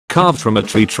carved from a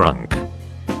tree trunk.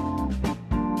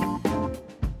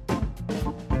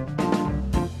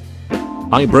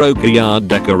 I broke a yard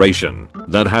decoration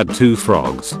that had 2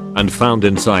 frogs and found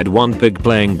inside one pig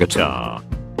playing guitar.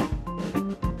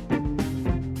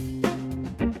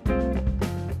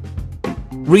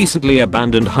 Recently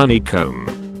abandoned honeycomb.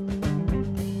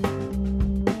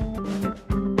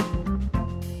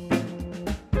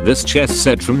 This chess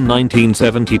set from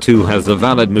 1972 has the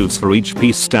valid moves for each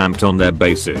piece stamped on their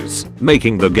bases,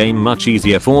 making the game much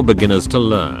easier for beginners to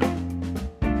learn.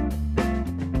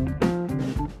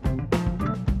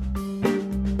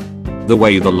 The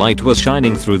way the light was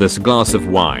shining through this glass of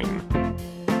wine.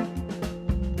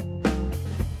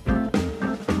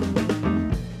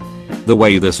 The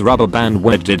way this rubber band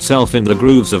wedged itself in the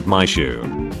grooves of my shoe.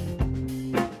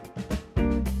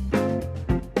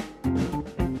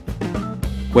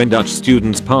 When Dutch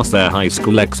students pass their high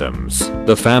school exams,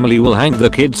 the family will hang the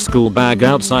kid's school bag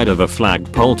outside of a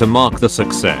flagpole to mark the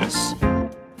success.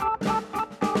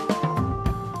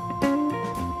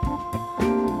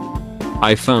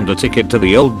 I found a ticket to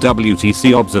the old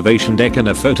WTC observation deck and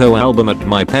a photo album at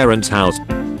my parents' house.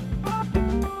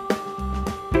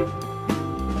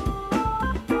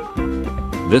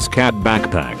 This cat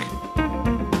backpack.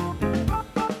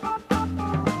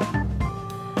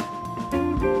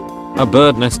 A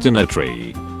bird nest in a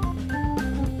tree.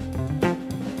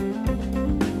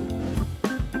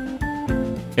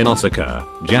 In Osaka,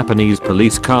 Japanese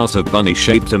police cars have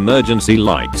bunny-shaped emergency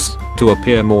lights to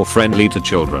appear more friendly to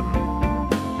children.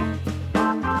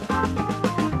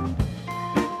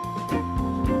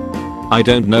 I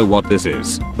don't know what this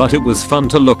is, but it was fun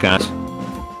to look at.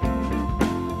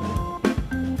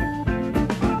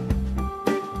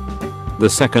 The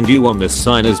second U on this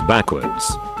sign is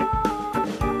backwards.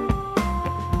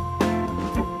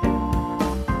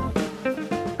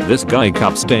 This guy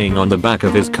kept staying on the back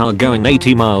of his car going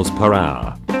 80 miles per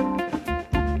hour.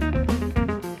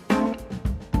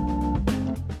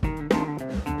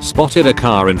 Spotted a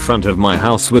car in front of my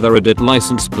house with a Reddit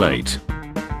license plate.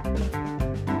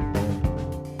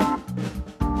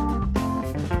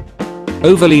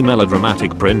 Overly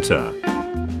melodramatic printer.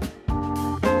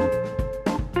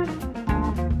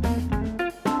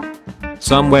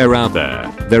 Somewhere out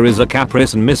there is a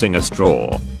Capricin missing a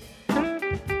straw.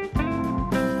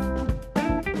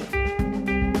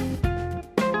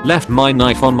 Left my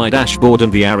knife on my dashboard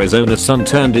and the Arizona sun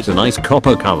turned it a nice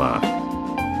copper color.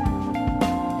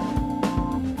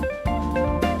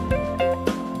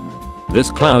 This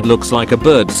cloud looks like a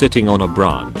bird sitting on a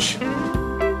branch.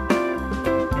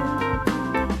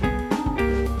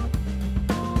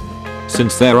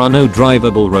 Since there are no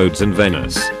drivable roads in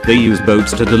Venice, they use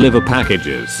boats to deliver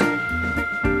packages.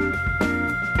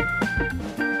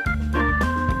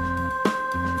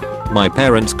 My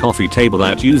parents' coffee table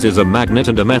that uses a magnet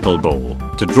and a metal ball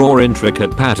to draw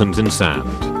intricate patterns in sand.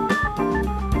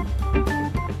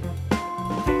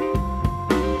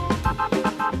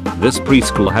 This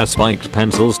preschool has spiked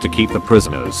pencils to keep the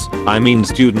prisoners, I mean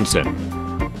students in.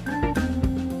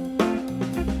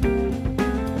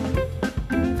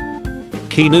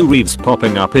 Keanu Reeves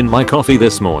popping up in my coffee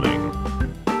this morning.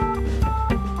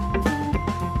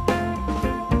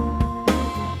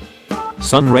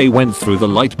 Sun ray went through the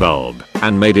light bulb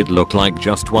and made it look like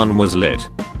just one was lit.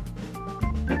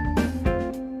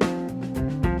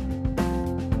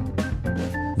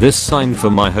 This sign for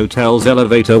my hotel's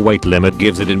elevator weight limit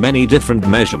gives it in many different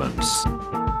measurements.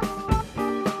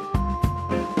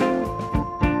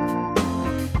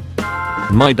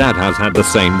 My dad has had the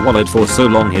same wallet for so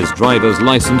long his driver's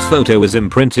license photo is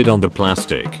imprinted on the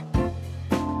plastic.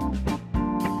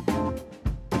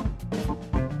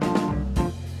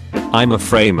 I'm a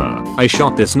framer. I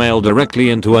shot this nail directly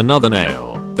into another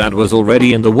nail that was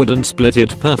already in the wood and split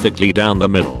it perfectly down the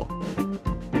middle.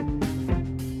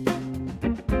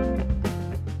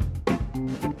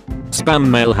 Spam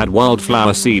mail had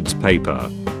wildflower seeds paper.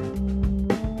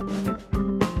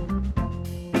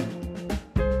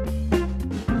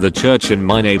 The church in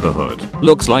my neighborhood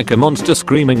looks like a monster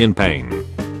screaming in pain.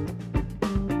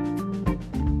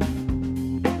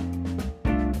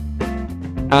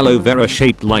 Aloe vera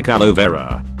shaped like aloe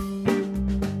vera.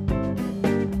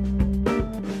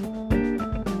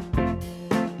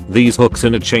 These hooks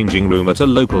in a changing room at a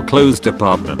local clothes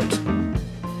department.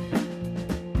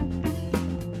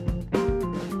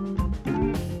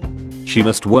 She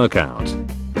must work out.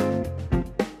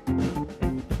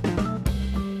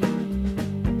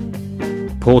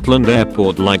 Portland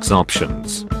Airport likes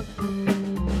options.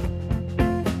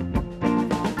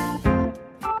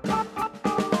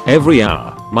 Every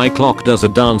hour, my clock does a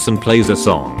dance and plays a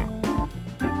song.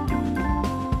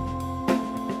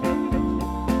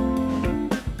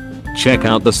 Check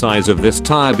out the size of this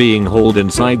tire being hauled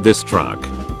inside this truck.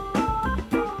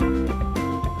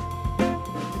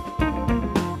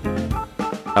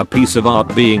 A piece of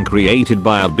art being created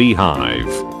by a beehive.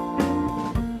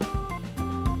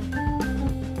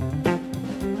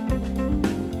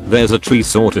 There's a tree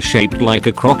sorta shaped like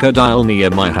a crocodile near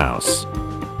my house.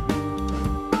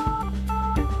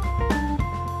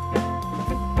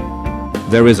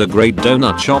 There is a great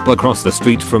donut shop across the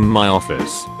street from my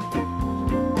office.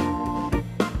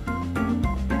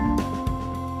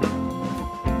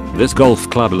 This golf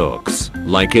club looks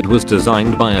like it was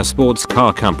designed by a sports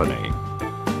car company.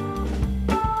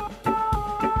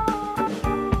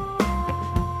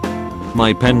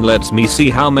 My pen lets me see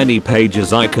how many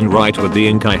pages I can write with the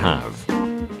ink I have.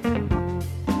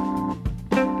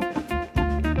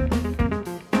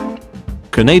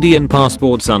 Canadian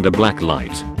passports under black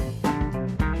light.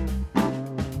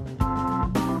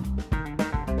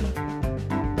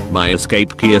 My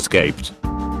escape key escaped.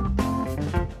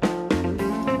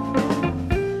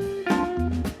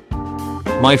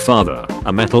 My father,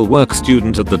 a metal work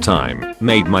student at the time,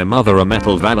 made my mother a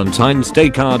metal Valentine's Day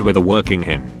card with a working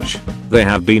hinge. They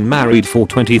have been married for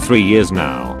 23 years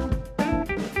now.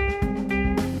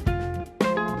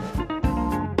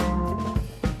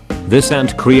 This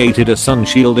ant created a sun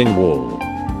shielding wall.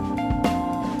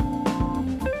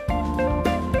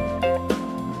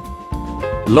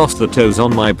 Lost the toes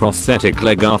on my prosthetic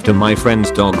leg after my friend's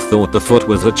dog thought the foot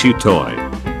was a chew toy.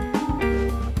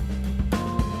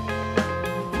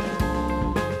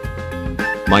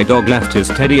 My dog left his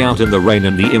teddy out in the rain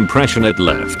and the impression it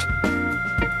left.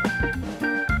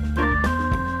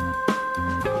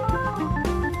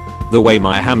 The way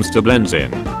my hamster blends in.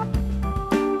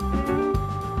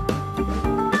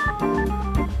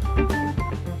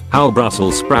 How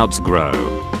Brussels sprouts grow.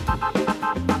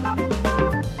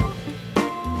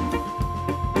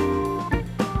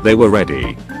 They were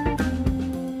ready.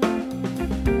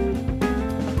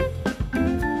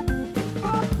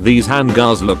 These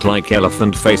hangars look like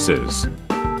elephant faces.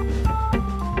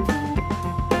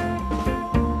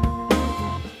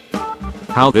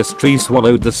 How this tree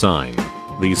swallowed the sign.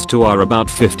 These two are about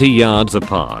 50 yards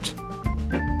apart.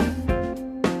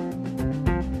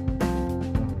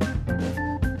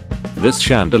 This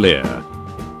chandelier.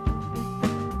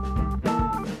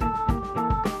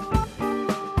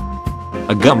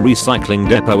 A gum recycling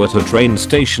depot at a train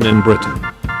station in Britain.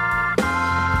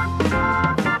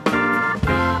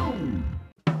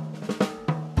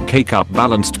 K-cup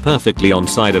balanced perfectly on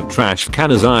side of trash can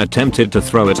as I attempted to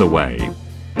throw it away.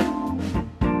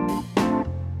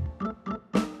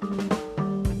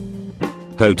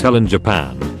 Hotel in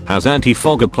Japan has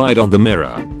anti-fog applied on the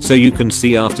mirror so you can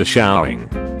see after showering.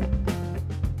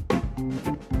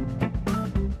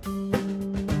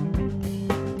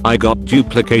 I got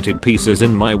duplicated pieces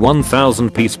in my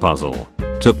 1000 piece puzzle.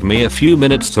 Took me a few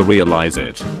minutes to realize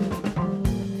it.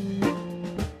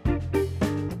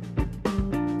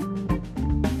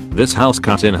 This house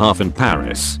cut in half in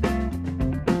Paris.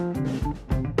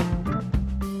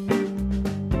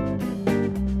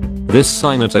 This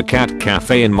sign at a cat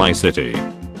cafe in my city.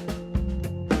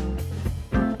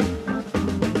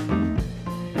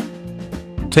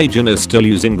 Tajan is still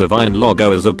using the Vine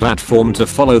logo as a platform to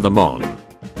follow them on.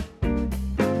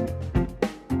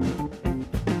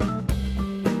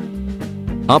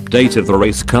 Update of the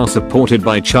race car supported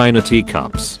by China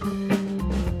teacups.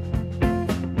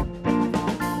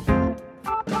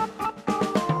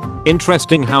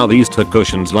 Interesting how these two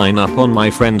cushions line up on my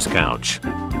friend's couch.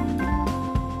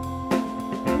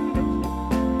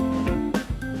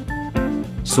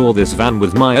 Saw this van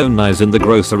with my own eyes in the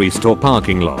grocery store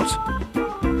parking lot.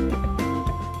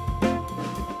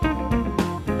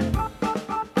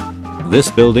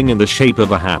 This building in the shape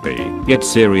of a happy, yet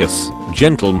serious,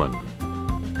 gentleman.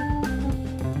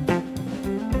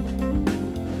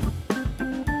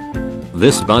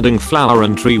 This budding flower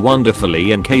and tree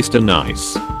wonderfully encased in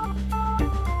ice.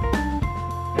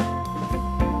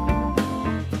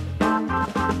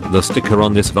 The sticker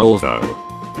on this Volvo.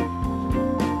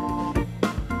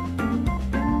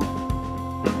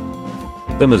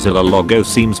 The Mozilla logo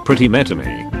seems pretty meta me.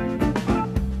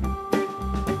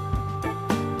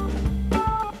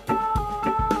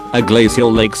 A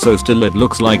glacial lake so still it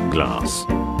looks like glass.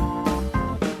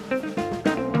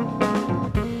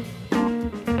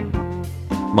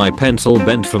 My pencil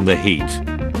bent from the heat.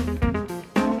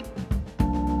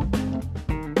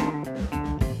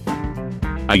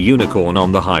 A unicorn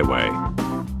on the highway.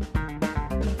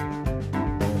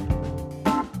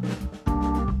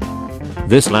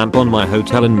 This lamp on my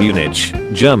hotel in Munich,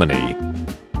 Germany,